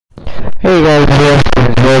Hey guys,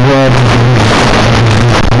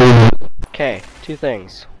 okay, two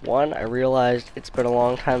things. One, I realized it's been a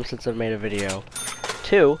long time since I've made a video.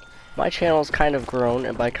 Two, my channel's kind of grown,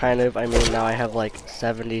 and by kind of, I mean now I have like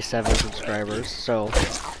 77 subscribers, so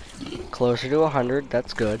closer to 100,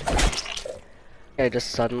 that's good. I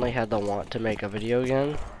just suddenly had the want to make a video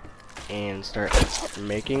again, and start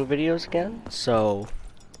making videos again, so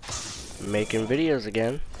making videos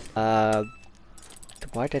again.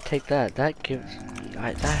 Why'd I take that? That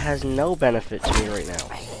has no benefit to me right now.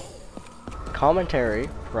 Commentary,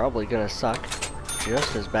 probably gonna suck,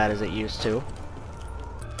 just as bad as it used to.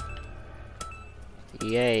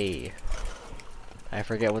 Yay. I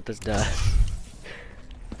forget what this does.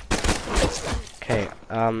 Okay,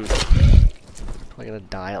 I'm gonna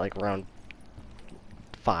die at like round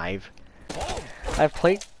 5. I've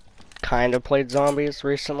kind of played zombies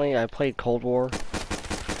recently. I played Cold War,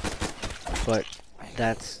 but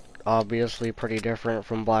that's obviously pretty different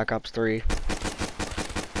from Black Ops 3.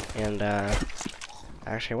 And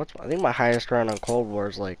actually, I think my highest round on Cold War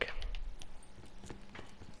is like,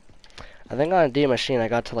 I think on a D machine I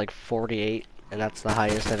got to like 48, and that's the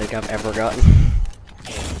highest I think I've ever gotten.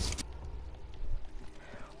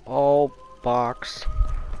 Oh, box.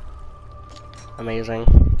 Amazing.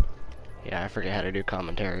 Yeah, I forget how to do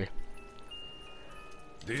commentary.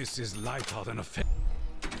 This is lighter than a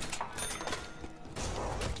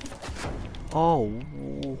Oh.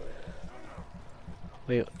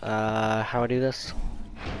 Wait, how do I do this?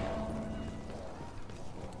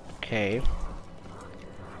 Okay.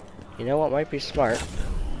 You know what might be smart?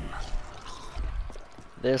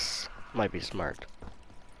 This might be smart.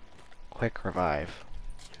 Quick revive.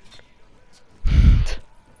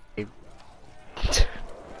 I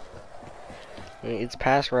mean, it's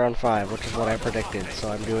past round 5, which is what I predicted, so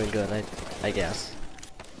I'm doing good, I guess.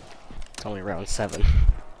 It's only round 7.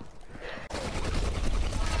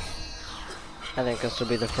 I think this will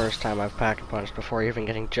be the first time I've pack-a-punched before even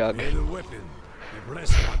getting jugged.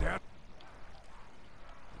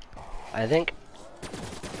 I think,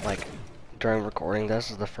 like, during recording this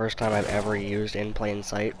is the first time I've ever used in plain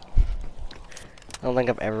sight. I don't think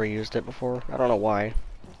I've ever used it before. I don't know why.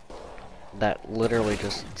 That literally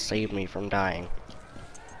just saved me from dying.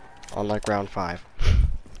 On like round 5.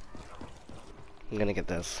 I'm gonna get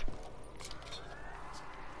this.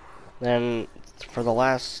 Then, for the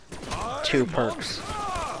last 2 perks,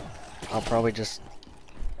 I'll probably just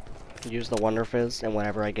use the Wonder Fizz, and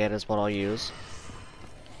whatever I get is what I'll use.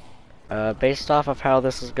 Based off of how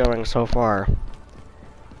this is going so far,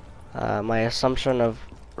 my assumption of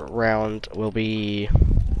round will be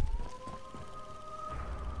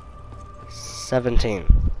 17.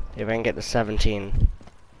 If I can get to 17,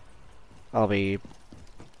 I'll be,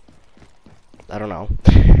 I don't know.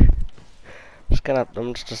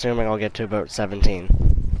 I'm just assuming I'll get to about 17.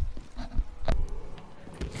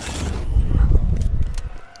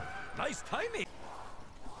 Nice timing.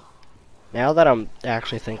 Now that I'm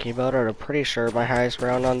actually thinking about it, I'm pretty sure my highest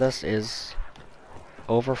round on this is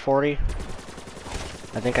over 40.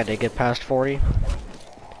 I think I did get past 40.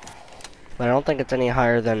 But I don't think it's any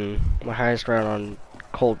higher than my highest round on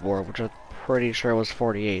Cold War, which I'm pretty sure was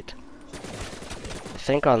 48. I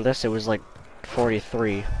think on this it was like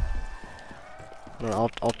 43. I'll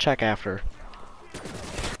check after.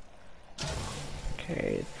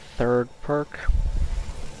 Okay, 3rd perk.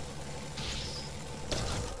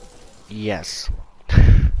 Yes.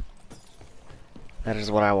 That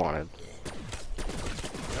is what I wanted.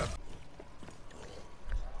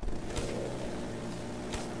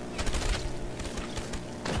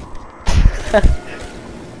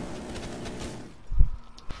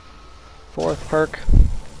 Fourth perk.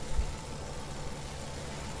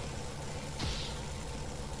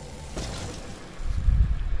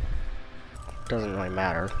 Doesn't really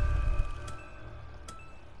matter.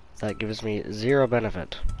 That gives me 0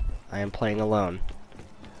 benefit. I am playing alone.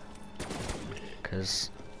 Because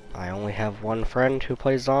I only have one friend who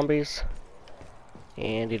plays zombies,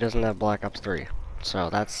 and he doesn't have Black Ops 3. So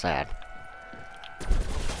that's sad.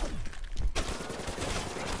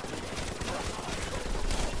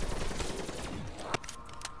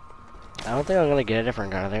 I don't think I'm gonna get a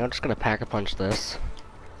different gun. I think I'm just gonna pack-a-punch this.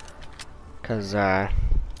 Because, I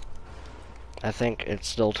think it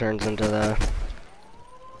still turns into the...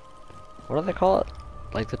 What do they call it?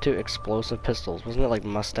 Like the 2 explosive pistols. Wasn't it like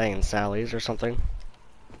Mustang and Sally's or something?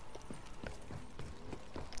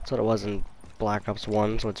 That's what it was in Black Ops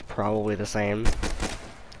 1, so it's probably the same.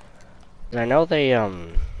 I know they, I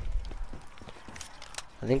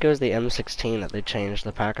think it was the M16 that they changed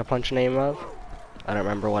the pack-a-punch name of. I don't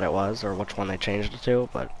remember what it was or which one they changed it to,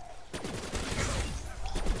 but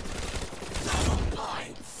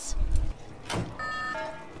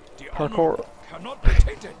Parkour. Cannot be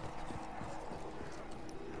tainted.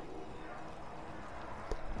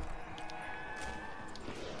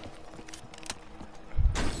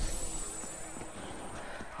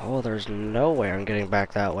 Oh, there's no way I'm getting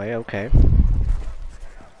back that way. Okay.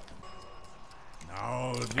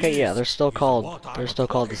 Now Okay, yeah, they're still is called what I they're was still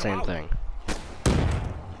called the talking same about. thing.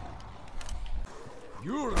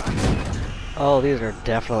 You're right. Oh, these are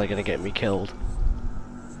definitely gonna get me killed.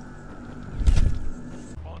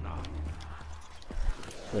 Honor.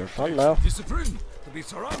 They're fun though. Discipline to be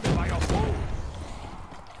surrounded by a foe.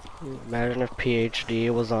 Imagine if PhD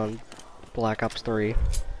was on Black Ops 3.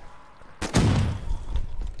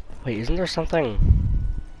 Wait, isn't there something?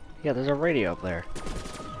 Yeah, there's a radio up there.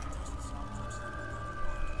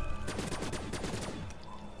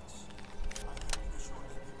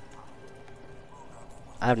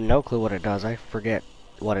 I have no clue what it does. I forget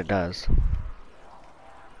what it does.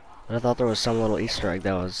 But I thought there was some little Easter egg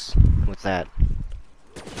that was with that.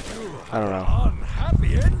 I don't know.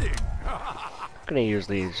 Unhappy ending. I'm gonna use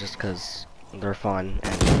these just because they're fun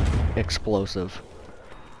and explosive.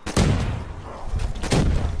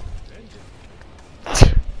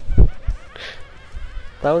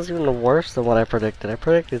 That was even worse than what I predicted. I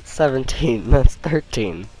predicted 17. That's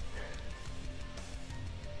 13.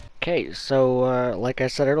 Okay, so like I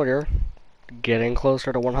said earlier, getting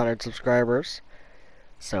closer to 100 subscribers.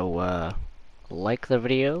 So like the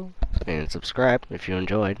video and subscribe if you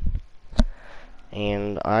enjoyed.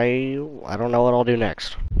 And I don't know what I'll do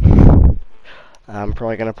next. I'm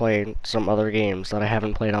probably gonna play some other games that I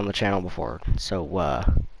haven't played on the channel before. So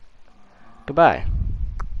goodbye.